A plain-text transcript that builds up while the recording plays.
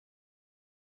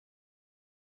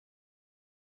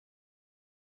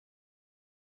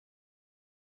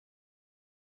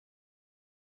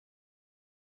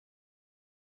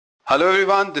Hello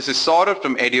everyone, this is Saurabh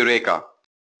from Edureka,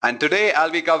 and today I'll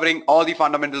be covering all the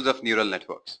fundamentals of neural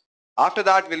networks. After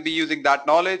that, we'll be using that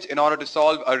knowledge in order to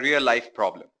solve a real life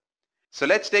problem. So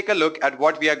let's take a look at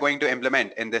what we are going to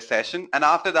implement in this session, and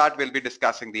after that we'll be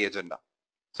discussing the agenda.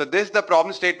 So this is the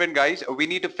problem statement, guys. We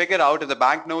need to figure out if the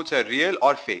banknotes are real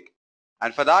or fake,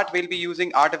 and for that we'll be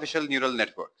using artificial neural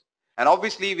networks. And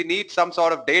obviously we need some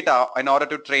sort of data in order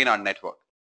to train our network.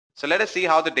 So let us see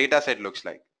how the data set looks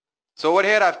like. So over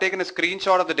here I've taken a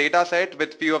screenshot of the data set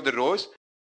with few of the rows.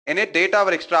 In it, data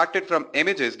were extracted from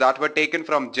images that were taken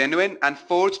from genuine and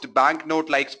forged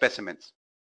banknote-like specimens.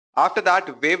 After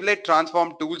that, wavelet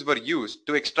transform tools were used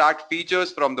to extract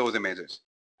features from those images.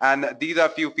 And these are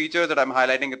few features that I'm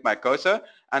highlighting with my cursor.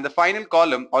 And the final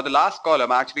column or the last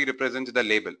column actually represents the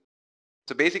label.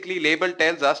 So basically label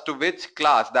tells us to which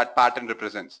class that pattern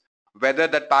represents, whether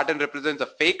that pattern represents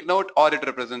a fake note or it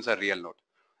represents a real note.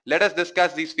 Let us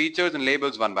discuss these features and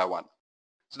labels one by one.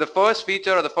 So the first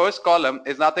feature or the first column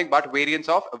is nothing but variance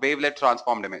of a wavelet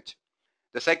transformed image.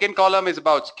 The second column is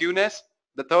about skewness.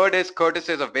 The third is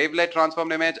curtices of wavelet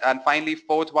transformed image, and finally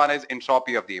fourth one is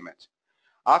entropy of the image.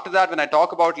 After that, when I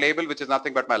talk about label, which is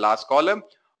nothing but my last column,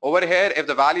 over here if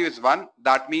the value is 1,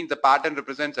 that means the pattern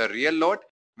represents a real note,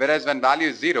 whereas when value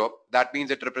is 0, that means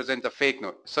it represents a fake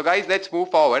note. So guys, let's move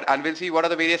forward and we'll see what are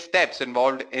the various steps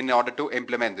involved in order to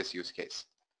implement this use case.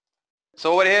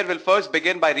 So over here we'll first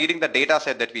begin by reading the data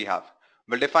set that we have.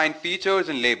 We'll define features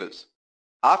and labels.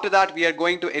 After that we are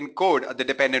going to encode the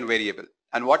dependent variable.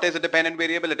 And what is a dependent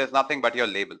variable? It is nothing but your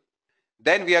label.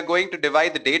 Then we are going to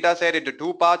divide the data set into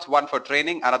two parts, one for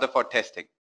training, another for testing.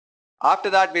 After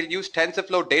that we'll use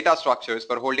TensorFlow data structures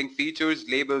for holding features,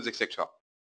 labels, etc.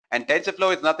 And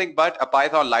TensorFlow is nothing but a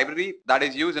Python library that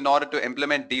is used in order to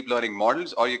implement deep learning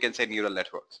models, or you can say neural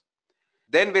networks.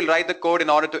 Then we'll write the code in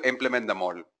order to implement the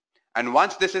model. And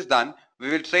once this is done, we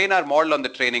will train our model on the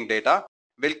training data.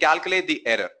 We'll calculate the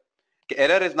error.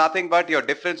 Error is nothing but your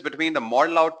difference between the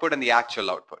model output and the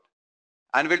actual output.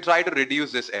 And we'll try to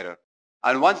reduce this error.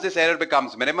 And once this error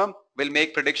becomes minimum, we'll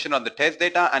make prediction on the test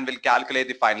data and we'll calculate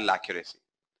the final accuracy.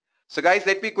 So guys,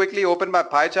 let me quickly open my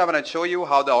PyCharm and I'll show you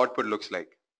how the output looks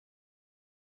like.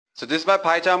 So this is my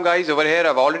PyCharm, guys. Over here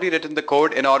I've already written the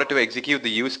code in order to execute the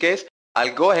use case.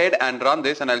 I'll go ahead and run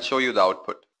this and I'll show you the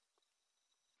output.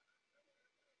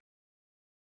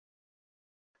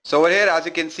 So over here, as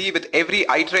you can see, with every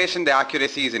iteration the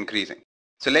accuracy is increasing.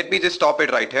 So let me just stop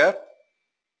it right here.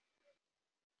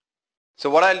 So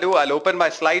what I'll do, I'll open my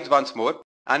slides once more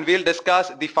and we'll discuss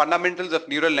the fundamentals of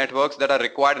neural networks that are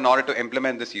required in order to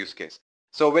implement this use case.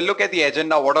 So we'll look at the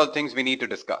agenda, what are the things we need to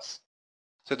discuss.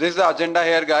 So this is the agenda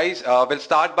here, guys. We'll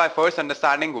start by first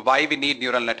understanding why we need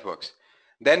neural networks.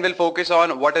 Then we'll focus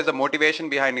on what is the motivation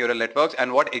behind neural networks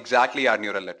and what exactly are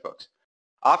neural networks.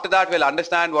 After that, we'll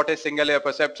understand what is single layer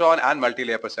perceptron and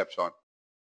multi-layer perceptron.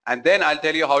 And then I'll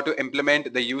tell you how to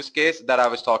implement the use case that I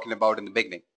was talking about in the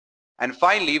beginning. And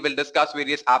finally, we'll discuss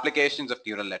various applications of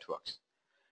neural networks.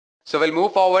 So we'll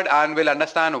move forward and we'll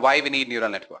understand why we need neural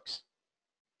networks.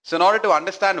 So in order to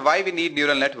understand why we need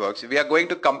neural networks, we are going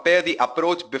to compare the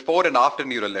approach before and after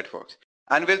neural networks.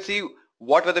 And we'll see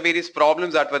what were the various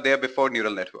problems that were there before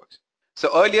neural networks.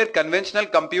 So earlier, conventional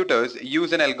computers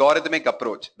use an algorithmic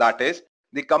approach. That is,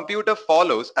 the computer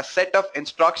follows a set of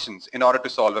instructions in order to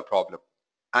solve a problem.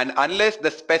 And unless the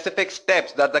specific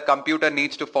steps that the computer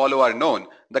needs to follow are known,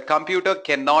 the computer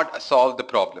cannot solve the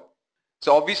problem.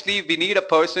 So obviously we need a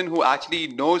person who actually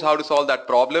knows how to solve that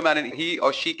problem, and he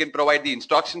or she can provide the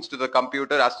instructions to the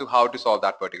computer as to how to solve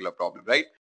that particular problem, right?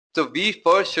 So we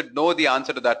first should know the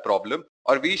answer to that problem,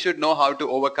 or we should know how to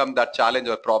overcome that challenge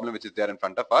or problem which is there in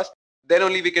front of us. Then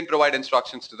only we can provide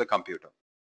instructions to the computer.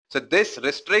 So this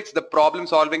restricts the problem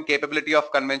solving capability of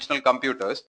conventional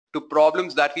computers to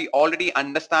problems that we already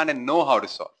understand and know how to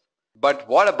solve. But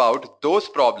what about those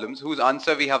problems whose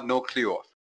answer we have no clue of?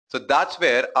 So that's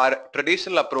where our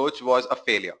traditional approach was a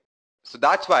failure. So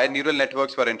that's why neural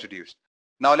networks were introduced.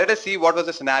 Now let us see what was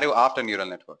the scenario after neural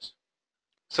networks.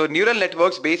 So neural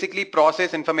networks basically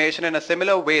process information in a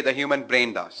similar way the human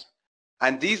brain does.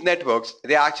 And these networks,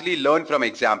 they actually learn from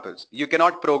examples. You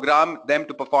cannot program them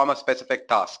to perform a specific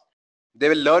task. They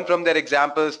will learn from their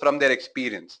examples, from their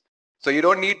experience. So you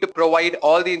don't need to provide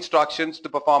all the instructions to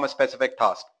perform a specific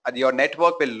task. And your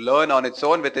network will learn on its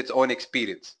own with its own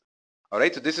experience.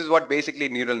 Alright, so this is what basically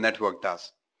neural network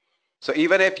does. So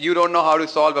even if you don't know how to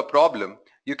solve a problem,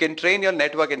 you can train your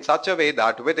network in such a way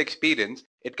that with experience,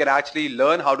 it can actually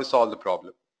learn how to solve the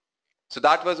problem. So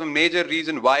that was a major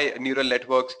reason why neural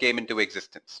networks came into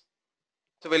existence.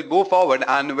 So we'll move forward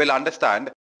and we'll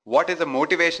understand what is the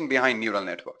motivation behind neural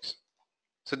networks.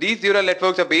 So these neural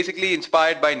networks are basically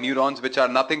inspired by neurons, which are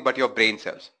nothing but your brain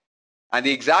cells. And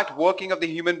the exact working of the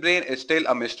human brain is still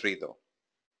a mystery though.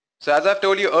 So as I've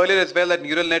told you earlier as well, that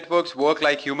neural networks work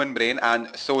like human brain,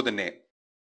 and so the name.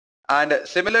 And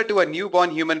similar to a newborn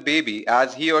human baby,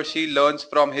 as he or she learns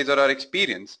from his or her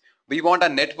experience, we want a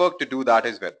network to do that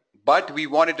as well. But we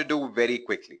want it to do very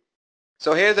quickly.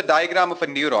 So here's a diagram of a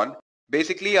neuron.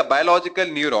 Basically, a biological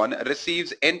neuron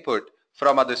receives input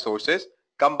from other sources,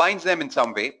 combines them in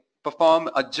some way, perform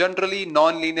a generally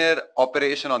non-linear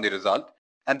operation on the result,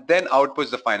 and then outputs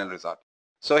the final result.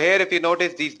 So here, if you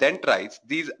notice these dendrites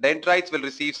will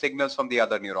receive signals from the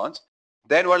other neurons.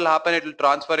 Then what will happen, it will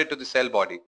transfer it to the cell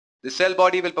body. The cell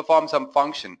body will perform some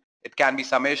function. It can be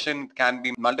summation, it can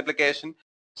be multiplication.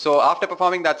 So after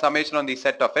performing that summation on the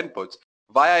set of inputs,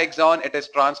 via axon, it is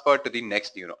transferred to the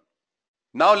next neuron.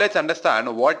 Now let's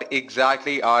understand what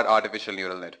exactly are artificial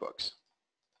neural networks.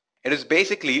 It is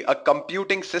basically a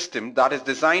computing system that is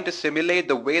designed to simulate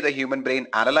the way the human brain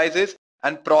analyzes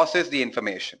and processes the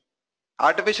information.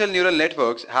 Artificial neural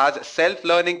networks has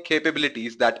self-learning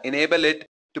capabilities that enable it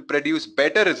to produce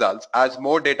better results as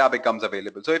more data becomes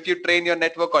available. So if you train your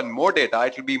network on more data,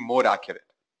 it will be more accurate.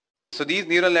 So these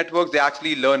neural networks, they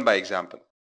actually learn by example.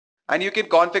 And you can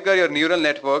configure your neural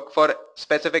network for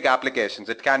specific applications.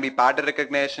 It can be pattern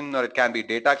recognition, or it can be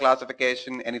data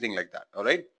classification, anything like that, all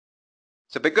right?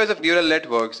 So because of neural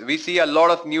networks, we see a lot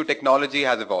of new technology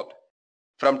has evolved.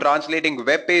 From translating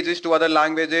web pages to other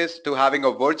languages, to having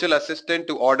a virtual assistant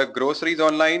to order groceries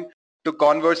online, to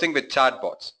conversing with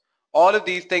chatbots. All of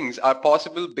these things are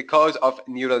possible because of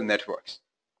neural networks.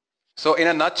 So in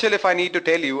a nutshell, if I need to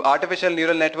tell you, artificial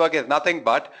neural network is nothing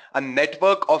but a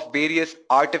network of various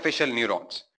artificial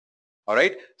neurons.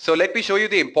 Alright, so let me show you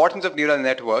the importance of neural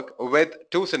network with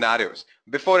two scenarios,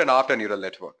 before and after neural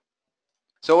network.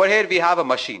 So over here we have a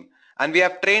machine, and we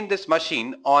have trained this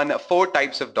machine on 4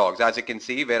 types of dogs, as you can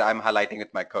see where I'm highlighting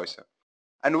with my cursor.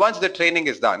 And once the training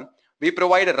is done, we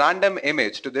provide a random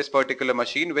image to this particular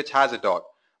machine which has a dog.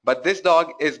 But this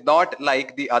dog is not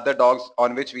like the other dogs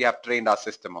on which we have trained our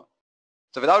system on.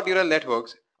 So without neural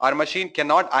networks, our machine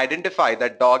cannot identify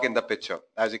that dog in the picture,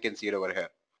 as you can see it over here.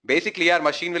 Basically, our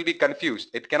machine will be confused.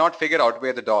 It cannot figure out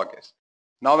where the dog is.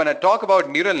 Now, when I talk about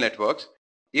neural networks,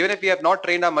 even if we have not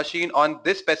trained our machine on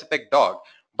this specific dog,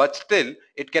 but still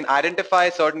it can identify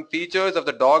certain features of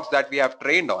the dogs that we have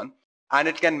trained on, and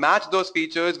it can match those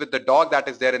features with the dog that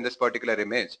is there in this particular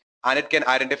image, and it can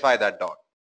identify that dog.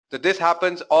 So this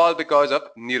happens all because of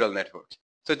neural networks.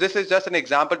 So this is just an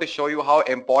example to show you how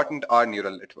important are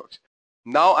neural networks.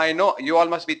 Now I know you all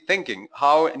must be thinking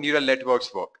how neural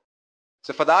networks work.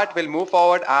 So for that, we'll move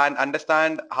forward and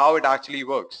understand how it actually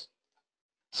works.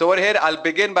 So over here, I'll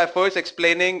begin by first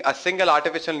explaining a single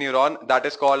artificial neuron that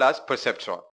is called as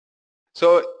perceptron.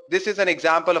 So this is an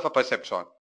example of a perceptron.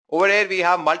 Over here, we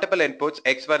have multiple inputs,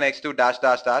 x1, x2, dash,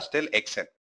 dash, dash, till xn.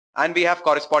 And we have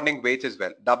corresponding weights as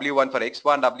well, w1 for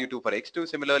x1, w2 for x2,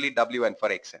 similarly wn for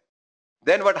xn.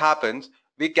 Then what happens,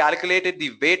 we calculated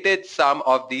the weighted sum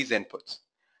of these inputs.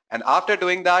 And after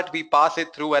doing that, we pass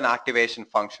it through an activation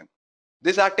function.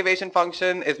 This activation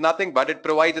function is nothing but it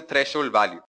provides a threshold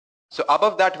value. So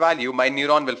above that value, my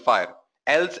neuron will fire,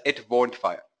 else it won't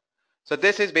fire. So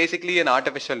this is basically an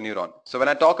artificial neuron. So when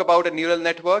I talk about a neural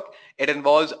network, it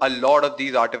involves a lot of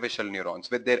these artificial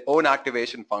neurons with their own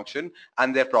activation function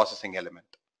and their processing element.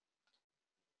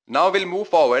 Now we'll move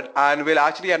forward and we'll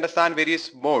actually understand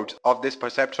various modes of this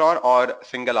perceptron or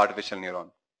single artificial neuron.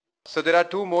 So there are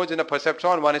 2 modes in a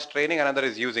perceptron. One is training, another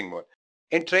is using mode.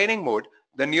 In training mode,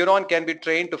 the neuron can be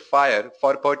trained to fire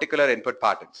for particular input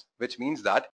patterns, which means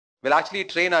that we'll actually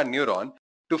train our neuron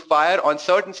to fire on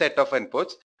certain set of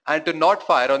inputs and to not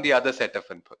fire on the other set of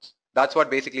inputs. That's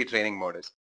what basically training mode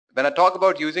is. When I talk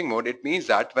about using mode, it means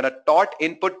that when a taught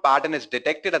input pattern is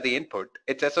detected at the input,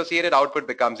 its associated output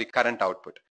becomes the current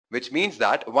output, which means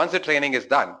that once the training is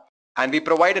done and we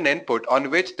provide an input on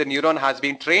which the neuron has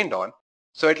been trained on,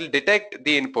 so it will detect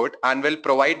the input and will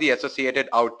provide the associated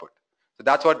output. So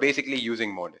that's what basically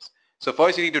using mode is. So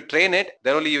first you need to train it,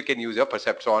 then only you can use your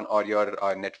perceptron or your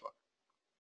network.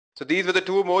 So these were the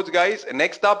 2 modes, guys.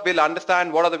 Next up, we'll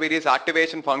understand what are the various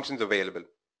activation functions available.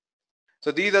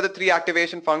 So these are the 3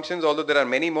 activation functions, although there are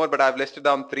many more, but I've listed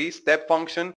down 3. Step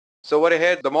function. So over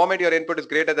here, the moment your input is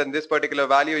greater than this particular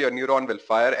value, your neuron will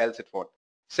fire, else it won't.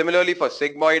 Similarly for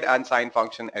sigmoid and sine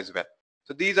function as well.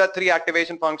 So these are 3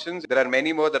 activation functions. There are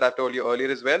many more that I've told you earlier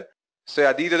as well. So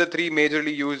yeah, these are the 3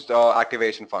 majorly used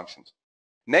activation functions.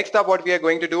 Next up, what we are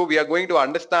going to do, we are going to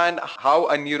understand how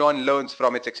a neuron learns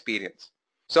from its experience.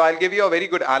 So I'll give you a very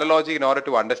good analogy in order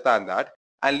to understand that.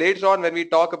 And later on when we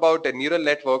talk about neural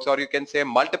networks, or you can say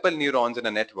multiple neurons in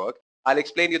a network, I'll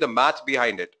explain you the math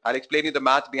behind it. I'll explain you the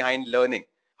math behind learning,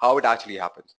 how it actually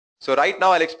happens. So right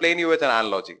now I'll explain you with an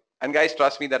analogy. And guys,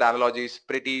 trust me, that analogy is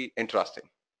pretty interesting.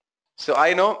 So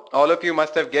I know all of you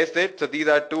must have guessed it. So these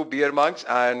are two beer mugs,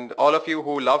 and all of you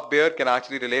who love beer can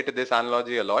actually relate to this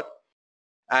analogy a lot.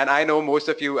 And I know most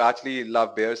of you actually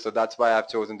love beer, so that's why I've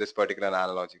chosen this particular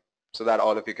analogy, so that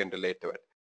all of you can relate to it.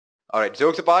 All right,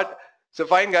 jokes apart. So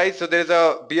fine guys, so there's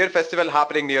a beer festival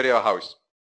happening near your house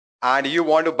and you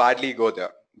want to badly go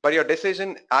there. But your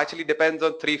decision actually depends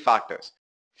on three factors.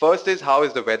 First is how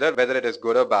is the weather, whether it is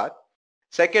good or bad.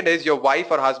 Second is your wife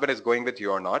or husband is going with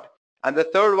you or not. And the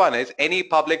third one is any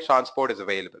public transport is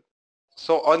available.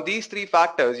 So on these three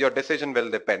factors, your decision will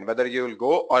depend whether you will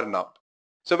go or not.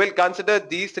 So we'll consider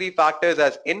these three factors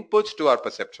as inputs to our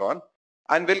perceptron,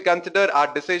 and we'll consider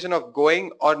our decision of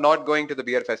going or not going to the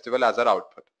beer festival as our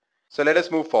output. So let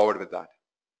us move forward with that.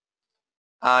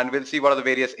 And we'll see what are the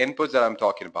various inputs that I'm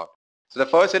talking about. So the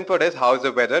first input is how is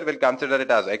the weather. We'll consider it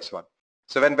as x1.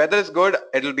 So when weather is good,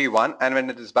 it'll be 1, and when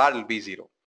it is bad, it'll be 0.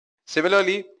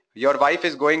 Similarly, your wife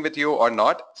is going with you or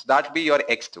not, so that'll be your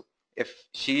x2. If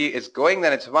she is going,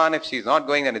 then it's 1. If she's not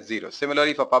going, then it's 0.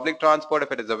 Similarly, for public transport,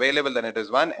 if it is available, then it is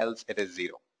 1, else it is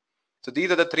 0. So these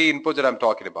are the three inputs that I'm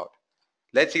talking about.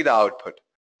 Let's see the output.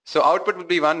 So output will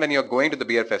be 1 when you're going to the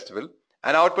beer festival,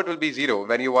 and output will be 0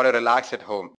 when you want to relax at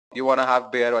home. You want to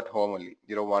have beer at home only.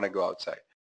 You don't want to go outside.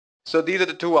 So these are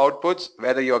the two outputs,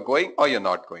 whether you're going or you're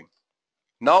not going.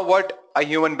 Now what a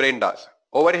human brain does.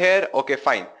 Over here, okay,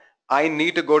 fine. I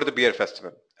need to go to the beer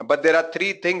festival. But there are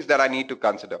three things that I need to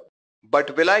consider.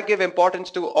 But will I give importance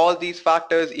to all these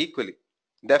factors equally?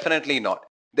 Definitely not.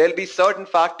 There'll be certain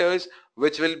factors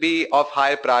which will be of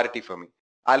higher priority for me.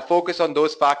 I'll focus on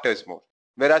those factors more.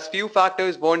 Whereas few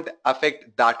factors won't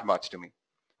affect that much to me.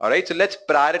 Alright, so let's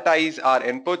prioritize our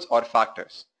inputs or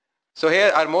factors. So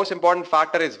here our most important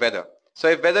factor is weather. So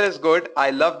if weather is good,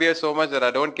 I love beer so much that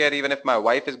I don't care even if my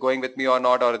wife is going with me or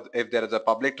not, or if there is a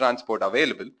public transport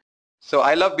available. So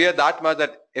I love beer that much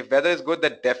that if weather is good,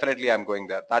 then definitely I'm going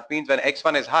there. That means when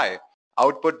x1 is high,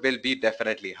 output will be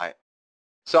definitely high.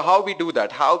 So how we do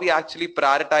that, how we actually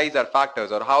prioritize our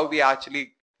factors, or how we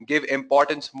actually give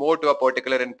importance more to a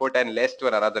particular input and less to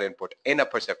another input in a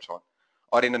perceptron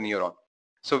or in a neuron.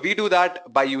 So we do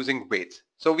that by using weights.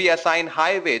 So we assign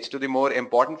high weights to the more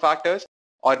important factors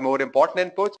or more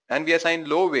important inputs, and we assign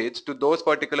low weights to those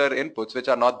particular inputs which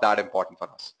are not that important for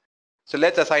us. So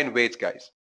let's assign weights, guys.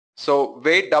 So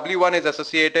weight W1 is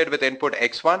associated with input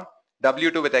x1,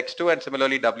 W2 with x2, and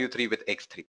similarly W3 with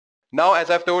x3. Now, as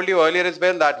I've told you earlier as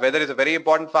well, that weather is a very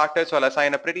important factor, so I'll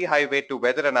assign a pretty high weight to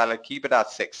weather and I'll keep it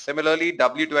as 6. Similarly,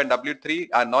 W2 and W3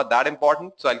 are not that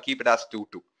important, so I'll keep it as 2,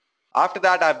 2. After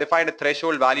that, I've defined a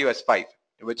threshold value as 5,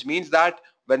 which means that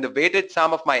when the weighted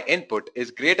sum of my input is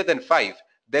greater than 5,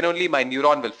 then only my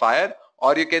neuron will fire,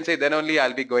 or you can say then only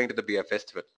I'll be going to the beer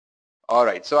festival.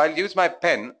 Alright, so I'll use my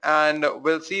pen and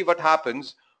we'll see what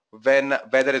happens when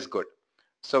weather is good.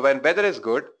 So when weather is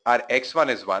good, our x1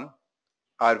 is 1,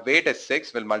 our weight is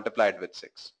 6, we'll multiply it with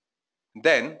 6.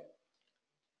 Then,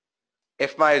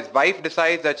 if my wife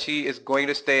decides that she is going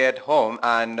to stay at home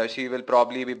and she will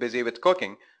probably be busy with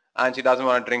cooking and she doesn't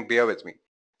want to drink beer with me,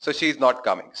 so she's not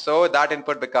coming. So that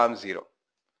input becomes 0.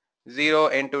 0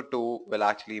 into 2 will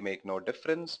actually make no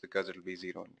difference because it will be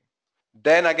 0 only.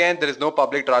 Then again, there is no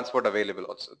public transport available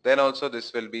also. Then also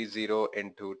this will be 0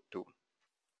 into 2.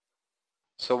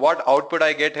 So what output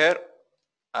I get here?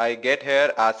 I get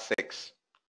here as 6.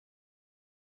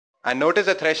 And notice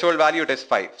the threshold value, it is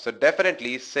 5. So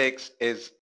definitely 6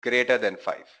 is greater than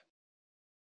 5.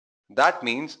 That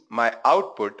means my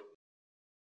output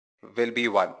will be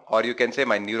 1, or you can say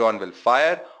my neuron will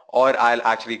fire, or I'll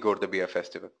actually go to the beer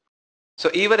festival. So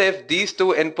even if these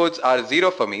two inputs are 0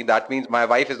 for me, that means my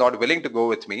wife is not willing to go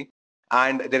with me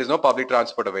and there is no public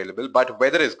transport available, but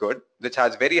weather is good, which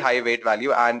has very high weight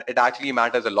value and it actually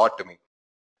matters a lot to me.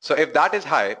 So if that is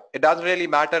high, it doesn't really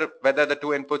matter whether the two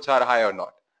inputs are high or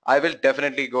not. I will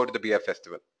definitely go to the beer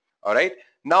festival. Alright,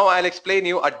 now I'll explain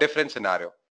you a different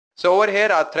scenario. So over here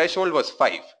our threshold was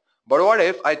 5. But what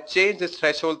if I change this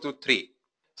threshold to 3?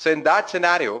 So in that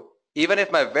scenario, even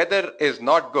if my weather is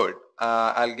not good,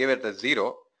 I'll give it a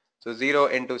 0. So 0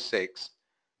 into 6.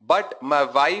 But my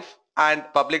wife and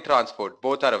public transport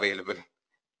both are available.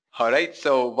 Alright,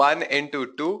 so 1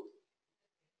 into 2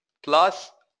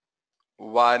 plus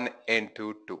 1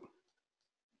 into 2,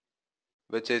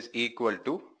 which is equal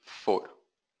to 4.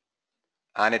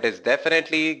 And it is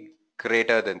definitely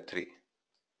greater than 3.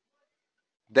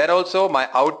 Then also my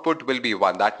output will be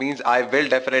 1. That means I will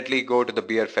definitely go to the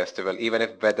beer festival even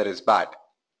if weather is bad.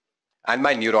 and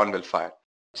my neuron will fire.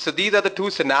 So these are the two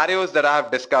scenarios that I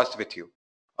have discussed with you.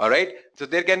 Alright, so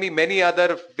there can be many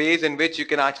other ways in which you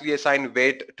can actually assign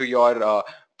weight to your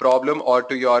problem or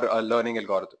to your learning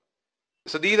algorithm.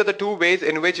 So these are the two ways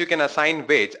in which you can assign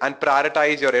weights and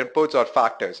prioritize your inputs or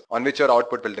factors on which your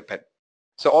output will depend.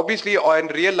 So obviously in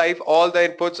real life, all the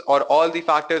inputs or all the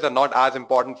factors are not as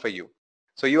important for you.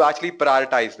 So you actually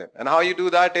prioritize them. And how you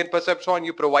do that in perceptron,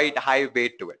 you provide high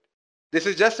weight to it. This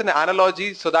is just an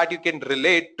analogy so that you can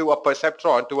relate to a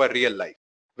perceptron to a real life.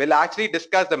 We'll actually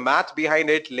discuss the math behind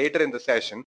it later in the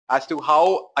session as to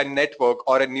how a network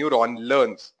or a neuron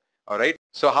learns. Alright,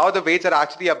 so how the weights are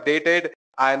actually updated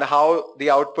and how the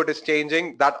output is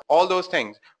changing, that all those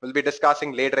things we'll be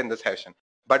discussing later in the session.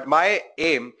 But my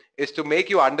aim is to make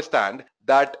you understand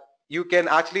that you can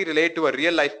actually relate to a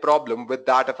real life problem with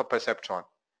that of a perceptron.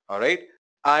 Alright,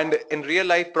 and in real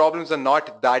life problems are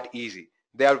not that easy.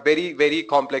 They are very, very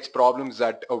complex problems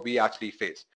that we actually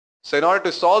face. So in order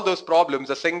to solve those problems,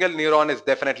 a single neuron is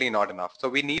definitely not enough. So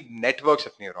we need networks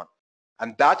of neurons.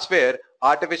 And that's where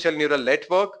artificial neural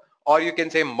network, or you can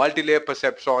say multi-layer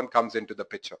perceptron, comes into the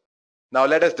picture. Now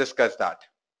let us discuss that.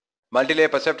 Multi-layer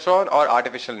perceptron or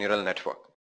artificial neural network.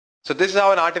 So this is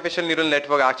how an artificial neural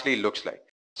network actually looks like.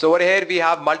 So over here we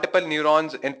have multiple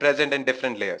neurons present in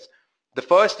different layers. The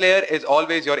first layer is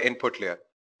always your input layer.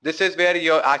 This is where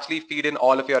you actually feed in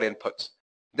all of your inputs.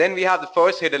 Then we have the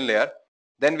first hidden layer.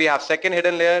 Then we have second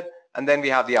hidden layer, and then we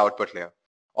have the output layer.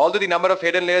 Although the number of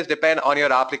hidden layers depend on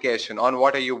your application, on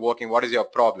what are you working, what is your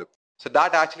problem. So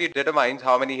that actually determines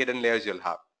how many hidden layers you'll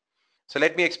have. So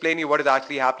let me explain you what is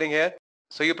actually happening here.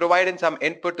 So you provide in some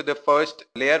input to the first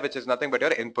layer, which is nothing but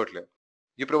your input layer.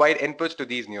 You provide inputs to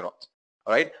these neurons.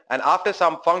 All right, and after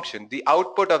some function, the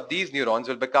output of these neurons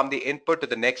will become the input to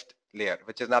the next layer,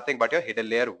 which is nothing but your hidden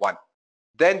layer 1.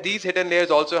 Then these hidden layers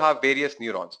also have various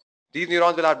neurons. These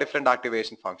neurons will have different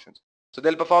activation functions. So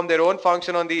they'll perform their own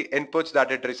function on the inputs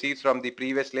that it receives from the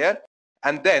previous layer,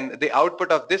 and then the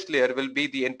output of this layer will be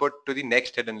the input to the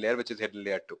next hidden layer, which is hidden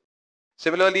layer 2.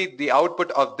 Similarly, the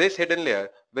output of this hidden layer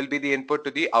will be the input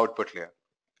to the output layer.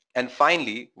 And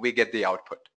finally, we get the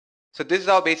output. So this is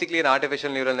how basically an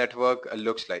artificial neural network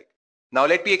looks like. Now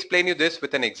let me explain you this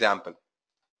with an example.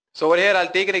 So over here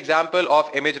I'll take an example of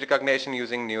image recognition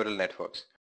using neural networks.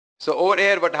 So over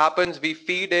here what happens, we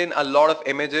feed in a lot of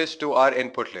images to our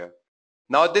input layer.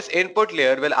 Now this input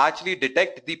layer will actually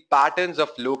detect the patterns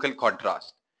of local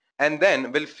contrast, and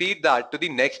then will feed that to the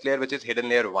next layer, which is hidden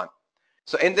layer 1.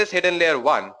 So in this hidden layer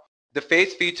 1, the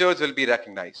face features will be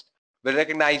recognized. We'll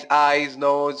recognize eyes,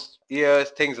 nose, ears,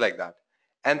 things like that.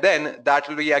 And then that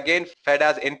will be again fed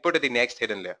as input to the next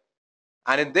hidden layer.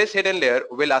 And in this hidden layer,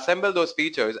 we'll assemble those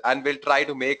features and we'll try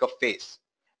to make a face.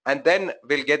 And then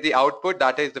we'll get the output,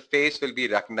 that is the face will be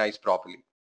recognized properly.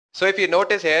 So if you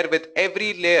notice here, with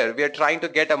every layer, we are trying to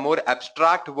get a more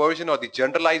abstract version or the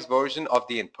generalized version of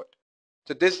the input.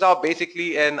 So this is how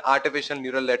basically an artificial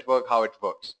neural network, how it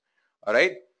works. All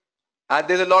right. And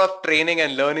there's a lot of training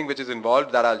and learning which is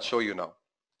involved that I'll show you now.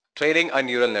 Training a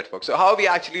neural network. So how we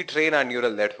actually train a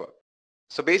neural network?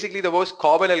 So basically the most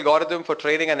common algorithm for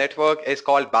training a network is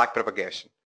called backpropagation.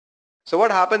 So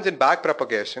what happens in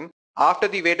backpropagation, after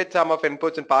the weighted sum of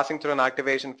inputs and passing through an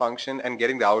activation function and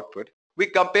getting the output, we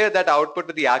compare that output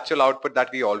to the actual output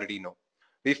that we already know.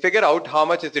 We figure out how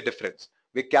much is the difference.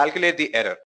 We calculate the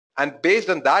error. And based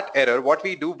on that error, what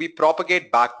we do, we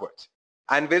propagate backwards.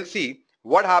 And we'll see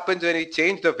what happens when we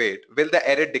change the weight. Will the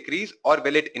error decrease or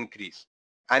will it increase?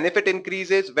 And if it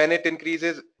increases, when it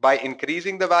increases, by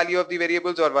increasing the value of the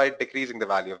variables or by decreasing the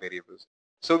value of variables.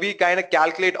 So we kind of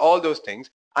calculate all those things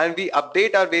and we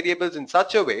update our variables in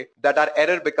such a way that our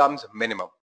error becomes minimum.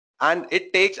 And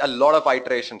it takes a lot of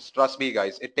iterations. Trust me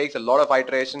guys, it takes a lot of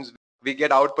iterations. We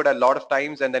get output a lot of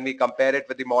times and then we compare it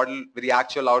with the model, with the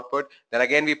actual output. Then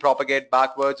again we propagate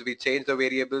backwards, we change the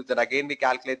variables, then again we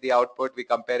calculate the output, we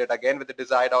compare it again with the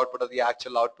desired output of the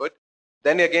actual output.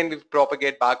 Then again we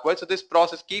propagate backwards. So this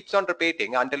process keeps on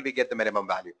repeating until we get the minimum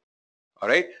value. All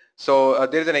right. So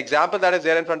there's an example that is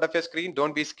there in front of your screen.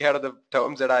 Don't be scared of the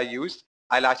terms that I used.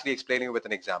 I'll actually explain you with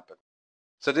an example.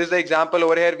 So this is the example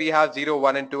over here. We have 0,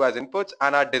 1 and 2 as inputs,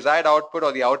 and our desired output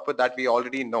or the output that we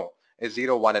already know is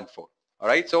 0, 1 and 4. All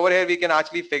right. So over here we can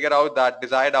actually figure out that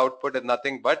desired output is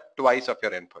nothing but twice of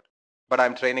your input. But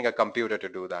I'm training a computer to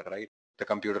do that, right? The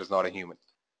computer is not a human.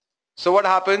 So what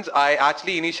happens, I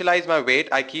actually initialize my weight,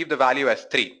 I keep the value as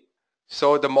 3.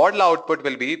 So the model output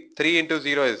will be 3 into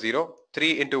 0 is 0,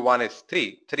 3 into 1 is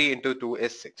 3, 3 into 2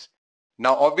 is 6.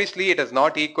 Now obviously it is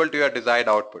not equal to your desired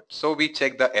output, so we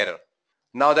check the error.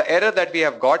 Now the error that we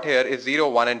have got here is 0,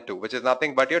 1 and 2, which is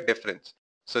nothing but your difference.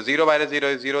 So 0 minus 0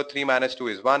 is 0, 3 minus 2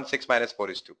 is 1, 6 minus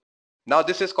 4 is 2. Now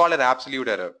this is called an absolute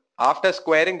error. After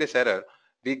squaring this error,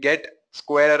 we get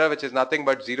square error, which is nothing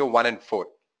but 0, 1 and 4.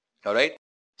 Alright.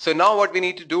 So now what we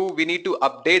need to do, we need to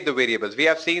update the variables. We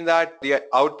have seen that the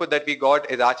output that we got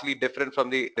is actually different from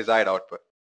the desired output.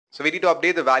 So we need to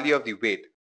update the value of the weight.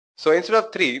 So instead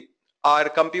of 3, our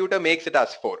computer makes it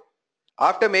as 4.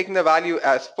 After making the value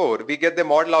as 4, we get the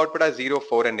model output as 0,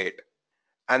 4 and 8.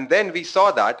 And then we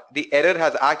saw that the error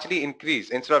has actually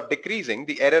increased. Instead of decreasing,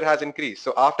 the error has increased.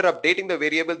 So after updating the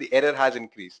variable, the error has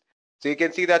increased. So you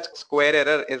can see that square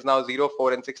error is now 0,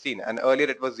 4 and 16, and earlier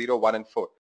it was 0, 1 and 4.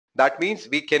 That means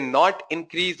we cannot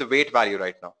increase the weight value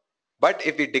right now. But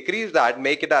if we decrease that,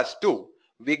 make it as 2,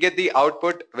 we get the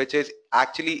output which is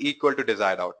actually equal to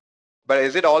desired output. But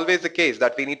is it always the case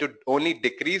that we need to only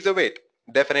decrease the weight?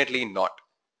 Definitely not.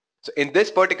 So in this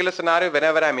particular scenario,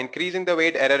 whenever I'm increasing the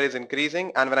weight, error is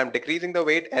increasing, and when I'm decreasing the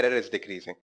weight, error is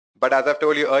decreasing. But as I've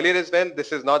told you earlier as well,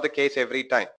 this is not the case every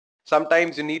time.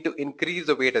 Sometimes you need to increase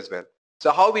the weight as well.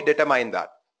 So how we determine that?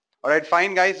 Alright,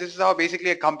 fine guys, this is how basically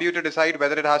a computer decides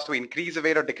whether it has to increase the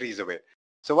weight or decrease the weight.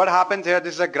 So what happens here,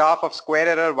 this is a graph of square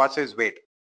error versus weight.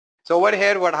 So over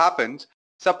here what happens,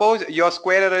 suppose your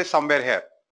square error is somewhere here,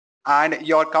 and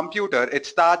your computer, it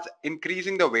starts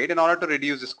increasing the weight in order to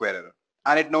reduce the square error.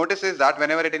 And it notices that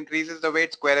whenever it increases the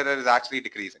weight, square error is actually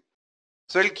decreasing.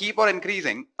 So it'll keep on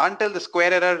increasing until the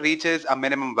square error reaches a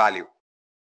minimum value.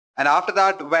 And after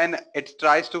that, when it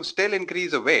tries to still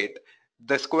increase the weight,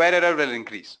 the square error will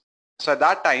increase. So at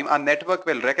that time, our network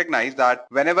will recognize that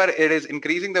whenever it is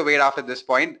increasing the weight after this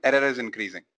point, error is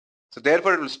increasing. So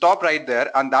therefore, it will stop right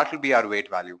there, and that will be our weight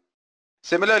value.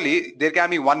 Similarly, there can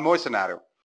be one more scenario.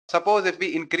 Suppose if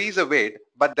we increase the weight,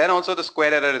 but then also the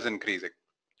square error is increasing.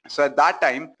 So at that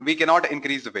time, we cannot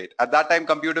increase the weight. At that time,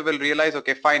 computer will realize,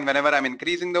 okay, fine, whenever I'm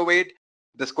increasing the weight,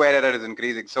 the square error is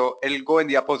increasing. So it'll go in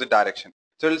the opposite direction.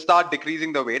 So it'll start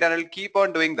decreasing the weight, and it'll keep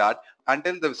on doing that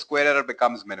until the square error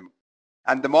becomes minimum.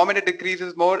 And the moment it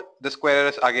decreases more, the square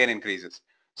error again increases.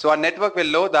 So our network will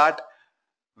know that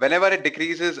whenever it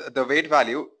decreases the weight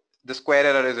value, the square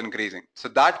error is increasing. So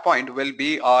that point will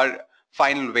be our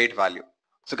final weight value.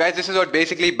 So guys, this is what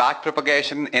basically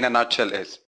backpropagation in a nutshell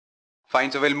is. Fine,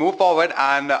 so we'll move forward,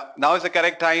 and now is the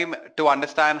correct time to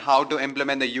understand how to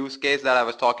implement the use case that I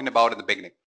was talking about at the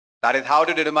beginning. That is how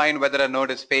to determine whether a node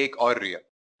is fake or real.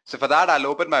 So for that, I'll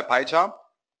open my PyCharm.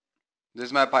 This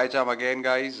is my PyCharm again,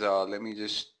 guys. Let me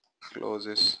just close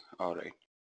this. All right.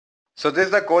 So this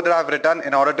is the code that I've written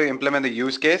in order to implement the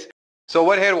use case. So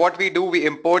over here, what we do, we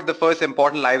import the first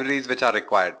important libraries which are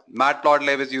required.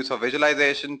 Matplotlib is used for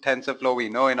visualization. TensorFlow we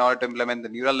know in order to implement the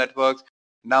neural networks.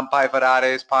 NumPy for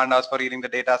arrays, pandas for reading the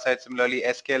data set. Similarly,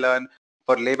 sklearn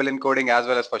for label encoding as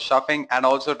well as for shuffling, and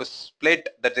also to split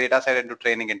the data set into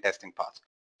training and testing paths.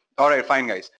 All right, fine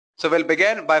guys. So we'll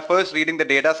begin by first reading the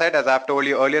data set, as I've told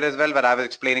you earlier as well when I was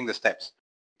explaining the steps.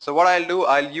 So what I'll do,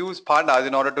 I'll use pandas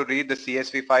in order to read the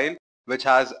CSV file which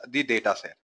has the data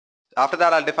set. After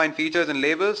that, I'll define features and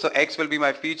labels. So X will be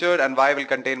my feature and Y will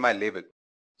contain my label.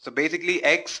 So basically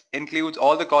X includes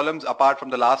all the columns apart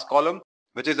from the last column,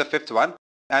 which is the fifth one.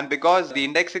 And because the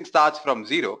indexing starts from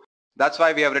 0, that's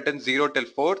why we have written 0 till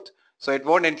 4th. So it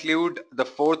won't include the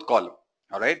 4th column.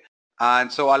 All right. And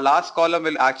so our last column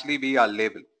will actually be our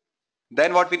label.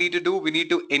 Then what we need to do, we need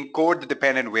to encode the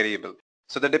dependent variable.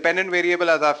 So the dependent variable,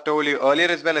 as I've told you earlier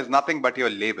as well, is nothing but your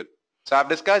label. So I've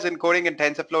discussed encoding in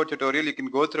TensorFlow tutorial. You can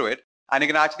go through it and you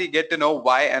can actually get to know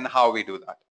why and how we do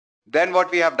that. Then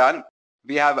what we have done,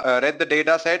 we have read the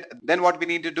data set. Then what we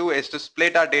need to do is to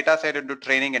split our data set into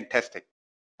training and testing.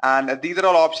 And these are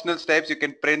all optional steps. You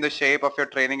can print the shape of your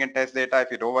training and test data. If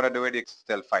you don't want to do it, it's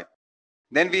still fine.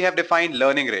 Then we have defined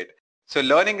learning rate. So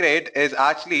learning rate is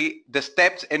actually the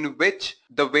steps in which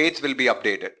the weights will be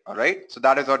updated. All right. So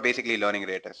that is what basically learning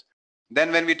rate is.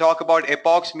 Then when we talk about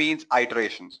epochs, means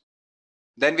iterations.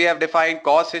 Then we have defined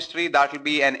course history. That will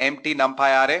be an empty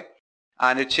NumPy array,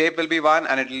 and its shape will be 1,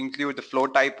 and it will include the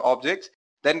float type objects.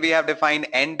 Then we have defined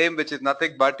ndim, which is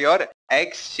nothing but your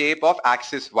X shape of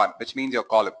axis 1, which means your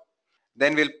column.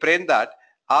 Then we'll print that.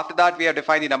 After that, we have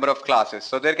defined the number of classes.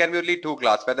 So there can be only 2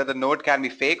 classes, whether the node can be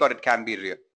fake or it can be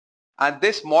real. And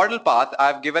this model path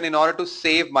I've given in order to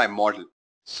save my model.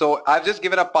 So I've just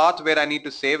given a path where I need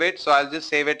to save it. So I'll just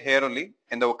save it here only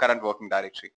in the current working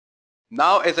directory.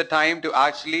 Now is the time to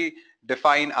actually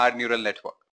define our neural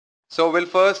network. So we'll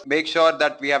first make sure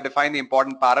that we have defined the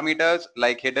important parameters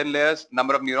like hidden layers,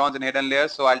 number of neurons in hidden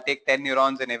layers. So I'll take 10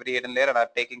 neurons in every hidden layer, and I'm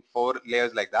taking 4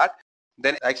 layers like that.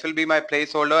 Then X will be my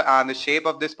placeholder, and the shape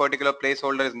of this particular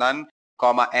placeholder is none,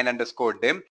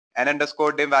 n_dim.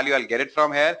 n_dim value, I'll get it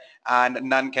from here, and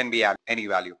none can be any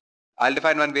value. I'll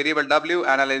define one variable w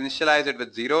and I'll initialize it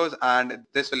with zeros, and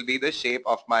this will be the shape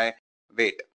of my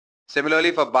weight.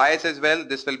 Similarly for bias as well,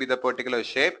 this will be the particular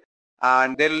shape,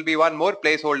 and there will be one more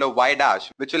placeholder y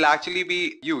dash, which will actually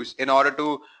be used in order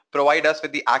to provide us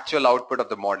with the actual output of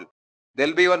the model.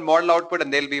 There'll be one model output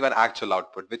and there'll be one actual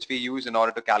output, which we use in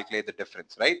order to calculate the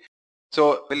difference, right?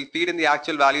 So we'll feed in the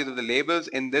actual values of the labels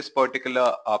in this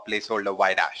particular placeholder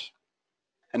y dash.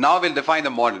 And now we'll define the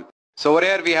model. So over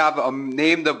here we have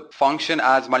named the function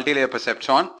as multi-layer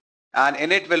perceptron, and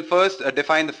in it we'll first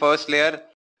define the first layer.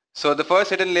 So the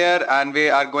first hidden layer, and we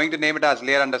are going to name it as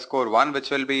layer_1, which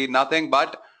will be nothing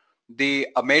but the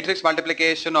matrix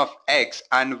multiplication of x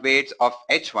and weights of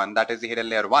h1, that is the hidden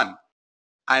layer 1,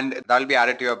 and that will be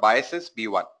added to your biases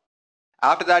b1.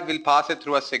 After that, we'll pass it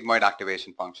through a sigmoid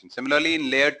activation function. Similarly, in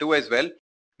layer 2 as well,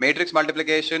 matrix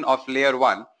multiplication of layer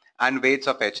 1 and weights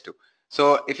of h2.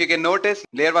 So if you can notice,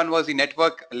 layer 1 was the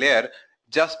network layer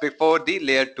just before the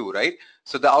layer 2, right?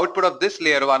 So the output of this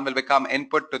layer 1 will become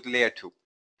input to the layer 2.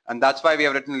 And that's why we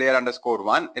have written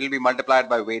layer_1. It'll be multiplied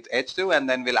by weights h2, and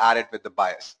then we'll add it with the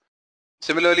bias.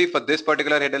 Similarly for this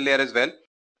particular hidden layer as well,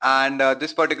 and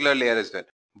this particular layer as well.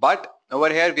 But over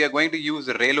here we are going to use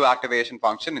the ReLU activation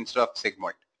function instead of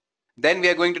sigmoid. Then we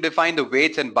are going to define the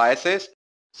weights and biases.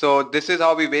 So this is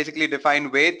how we basically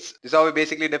define weights. So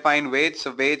weights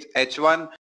h1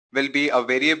 will be a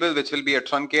variable which will be a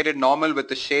truncated normal with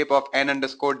the shape of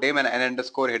n_dim and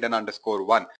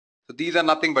n_hidden_1. So these are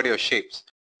nothing but your shapes.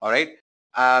 Alright.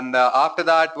 And after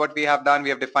that, what we have done, we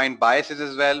have defined biases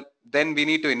as well. Then we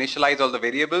need to initialize all the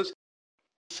variables.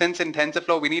 Since in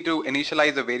TensorFlow we need to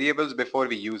initialize the variables before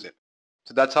we use it.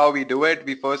 So that's how we do it.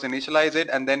 We first initialize it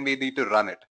and then we need to run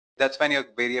it. That's when your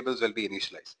variables will be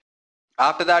initialized.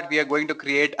 After that, we are going to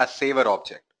create a saver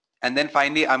object. And then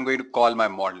finally, I'm going to call my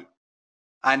model.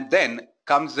 And then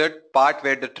comes the part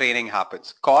where the training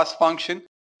happens. Cost function.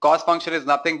 Cost function is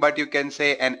nothing but, you can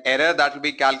say, an error that will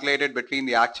be calculated between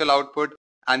the actual output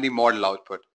and the model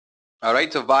output.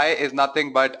 Alright, so y is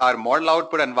nothing but our model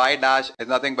output, and y dash is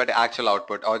nothing but the actual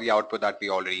output or the output that we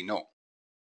already know.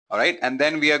 Alright, and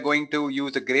then we are going to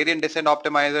use the gradient descent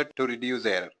optimizer to reduce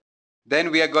the error. Then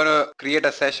we are going to create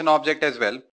a session object as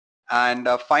well. And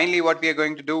finally what we are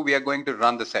going to do, we are going to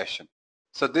run the session.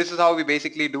 So this is how we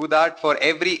basically do that. For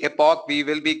every epoch, we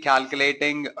will be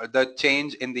calculating the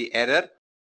change in the error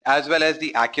as well as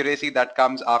the accuracy that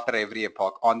comes after every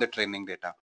epoch on the training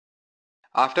data.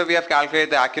 After we have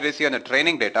calculated the accuracy on the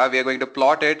training data, we are going to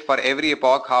plot it for every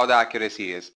epoch how the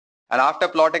accuracy is. And after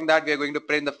plotting that, we are going to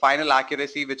print the final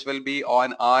accuracy, which will be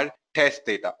on our test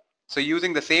data. So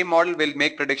using the same model, we'll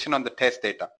make prediction on the test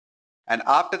data. And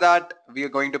after that, we are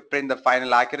going to print the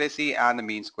final accuracy and the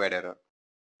mean squared error.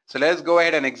 So let's go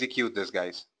ahead and execute this,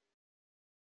 guys.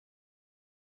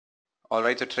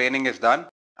 Alright, so training is done.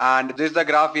 And this is the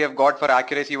graph we have got for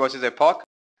accuracy versus epoch.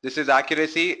 This is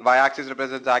accuracy, y-axis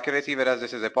represents accuracy, whereas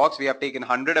this is epochs. We have taken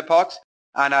 100 epochs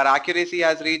and our accuracy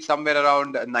has reached somewhere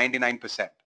around 99%.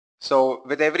 So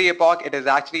with every epoch, it is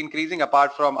actually increasing.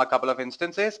 Apart from a couple of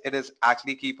instances, it is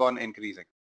actually keep on increasing.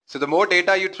 So the more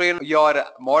data you train your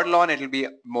model on, it will be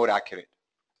more accurate.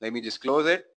 Let me just close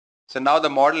it. So now the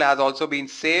model has also been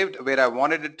saved where I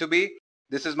wanted it to be.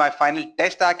 This is my final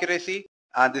test accuracy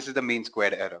and this is the mean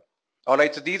squared error.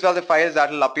 Alright, so these are the files that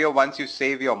will appear once you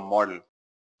save your model.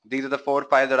 These are the 4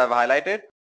 files that I've highlighted.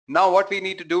 Now what we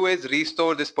need to do is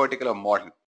restore this particular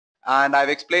model. And I've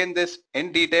explained this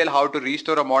in detail how to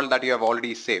restore a model that you have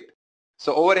already saved.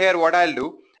 So over here what I'll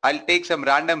do, I'll take some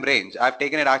random range. I've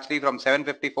taken it actually from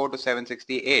 754 to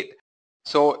 768.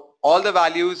 So all the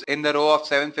values in the row of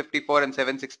 754 and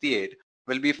 768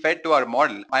 will be fed to our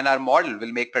model and our model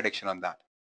will make prediction on that.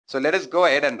 So let us go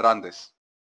ahead and run this.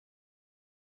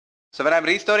 So when I'm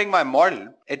restoring my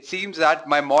model, it seems that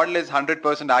my model is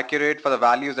 100% accurate for the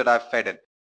values that I've fed in.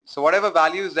 So whatever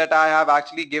values that I have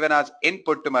actually given as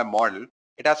input to my model,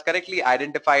 it has correctly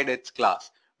identified its class,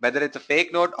 whether it's a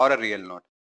fake node or a real node.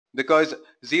 Because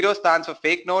 0 stands for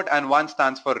fake node and 1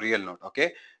 stands for real node,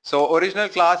 okay? So original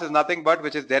class is nothing but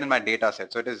which is there in my data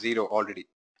set, so it is 0 already.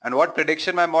 And what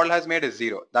prediction my model has made is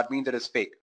 0. That means it is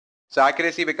fake. So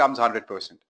accuracy becomes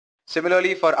 100%.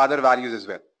 Similarly for other values as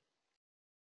well.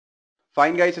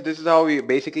 Fine guys, so this is how we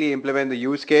basically implement the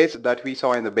use case that we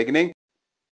saw in the beginning.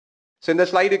 So in the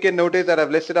slide you can notice that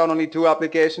I've listed down only 2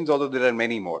 applications, although there are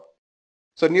many more.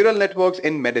 So neural networks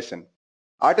in medicine.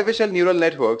 Artificial neural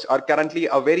networks are currently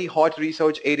a very hot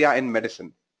research area in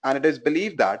medicine, and it is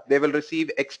believed that they will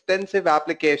receive extensive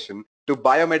application to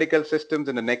biomedical systems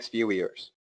in the next few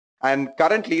years. And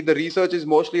currently the research is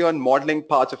mostly on modeling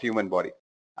parts of human body.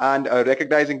 and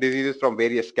recognizing diseases from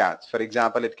various scans. For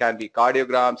example, it can be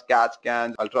cardiograms, CAT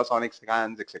scans, ultrasonic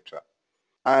scans, etc.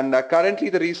 And currently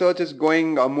the research is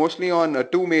going mostly on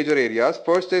two major areas.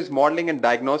 First is modeling and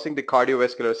diagnosing the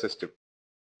cardiovascular system.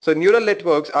 So neural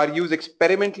networks are used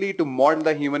experimentally to model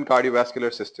the human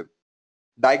cardiovascular system.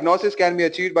 Diagnosis can be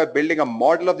achieved by building a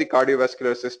model of the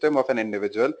cardiovascular system of an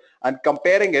individual and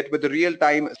comparing it with the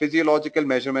real-time physiological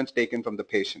measurements taken from the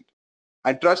patient.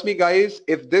 And trust me guys,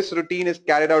 if this routine is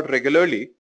carried out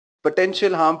regularly,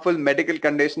 potential harmful medical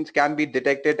conditions can be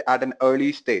detected at an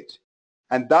early stage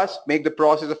and thus make the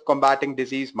process of combating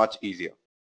disease much easier.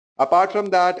 Apart from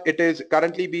that, it is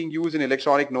currently being used in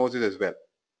electronic noses as well.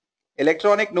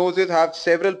 Electronic noses have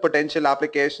several potential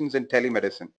applications in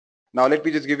telemedicine. Now let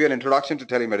me just give you an introduction to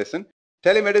telemedicine.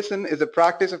 Telemedicine is the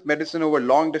practice of medicine over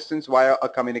long distance via a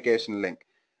communication link.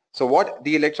 So what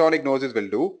the electronic noses will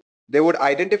do, they would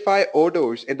identify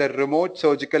odors in the remote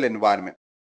surgical environment.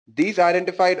 These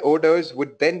identified odors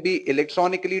would then be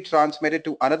electronically transmitted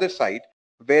to another site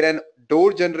where an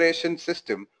odor generation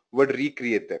system would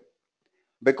recreate them.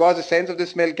 Because the sense of the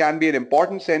smell can be an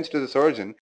important sense to the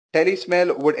surgeon,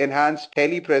 telesmell would enhance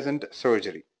telepresent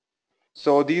surgery.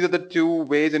 So these are the two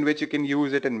ways in which you can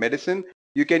use it in medicine.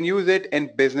 You can use it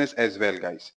in business as well,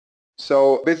 guys.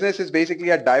 So business is basically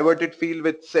a diverted field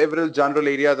with several general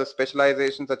areas of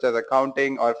specialization such as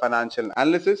accounting or financial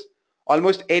analysis.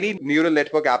 Almost any neural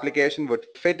network application would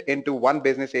fit into one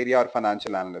business area or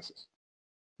financial analysis.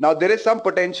 Now there is some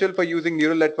potential for using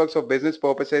neural networks for business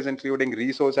purposes, including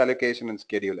resource allocation and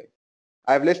scheduling.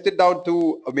 I've listed down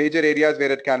two major areas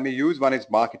where it can be used. One is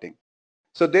marketing.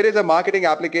 So there is a marketing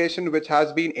application which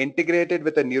has been integrated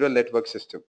with a neural network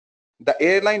system. The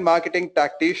airline marketing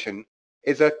tactician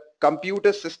is a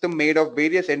computer system made of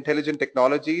various intelligent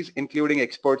technologies, including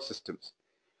expert systems.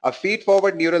 A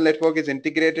feed-forward neural network is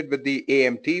integrated with the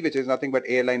AMT, which is nothing but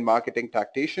airline marketing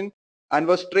tactician, and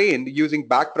was trained using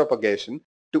backpropagation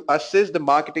to assist the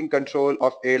marketing control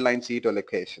of airline seat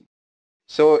allocation.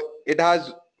 So it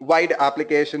has wide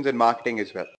applications in marketing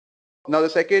as well. Now the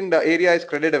second area is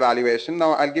credit evaluation.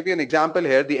 Now I'll give you an example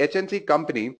here. The HNC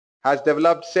company has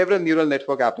developed several neural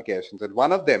network applications, and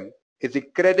one of them is the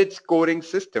credit scoring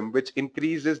system, which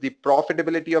increases the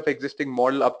profitability of existing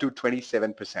model up to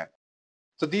 27%.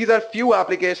 So these are few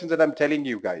applications that I'm telling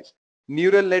you guys.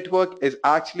 Neural network is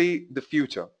actually the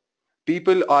future.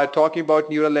 People are talking about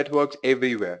neural networks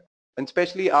everywhere, and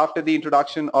especially after the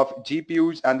introduction of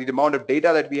GPUs and the amount of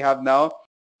data that we have now,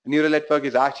 neural network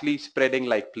is actually spreading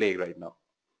like plague right now.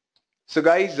 So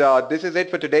guys, this is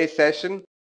it for today's session.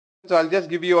 So I'll just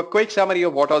give you a quick summary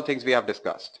of what all things we have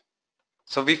discussed.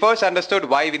 So we first understood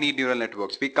why we need neural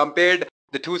networks. We compared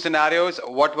the two scenarios,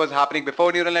 what was happening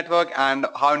before neural network and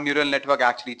how neural network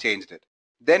actually changed it.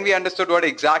 Then we understood what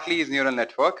exactly is neural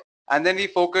network, and then we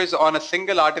focused on a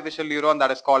single artificial neuron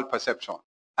that is called perceptron.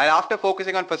 And after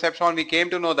focusing on perceptron, we came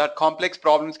to know that complex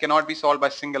problems cannot be solved by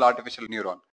single artificial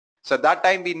neuron. So at that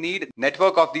time we need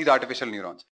network of these artificial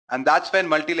neurons, and that's when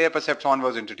multi-layer perceptron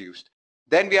was introduced.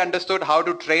 Then we understood how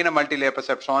to train a multi-layer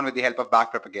perceptron with the help of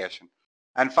backpropagation.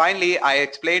 And finally, I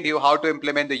explained to you how to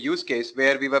implement the use case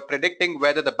where we were predicting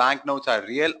whether the banknotes are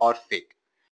real or fake.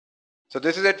 So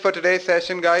this is it for today's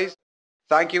session, guys.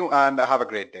 Thank you and have a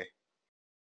great day.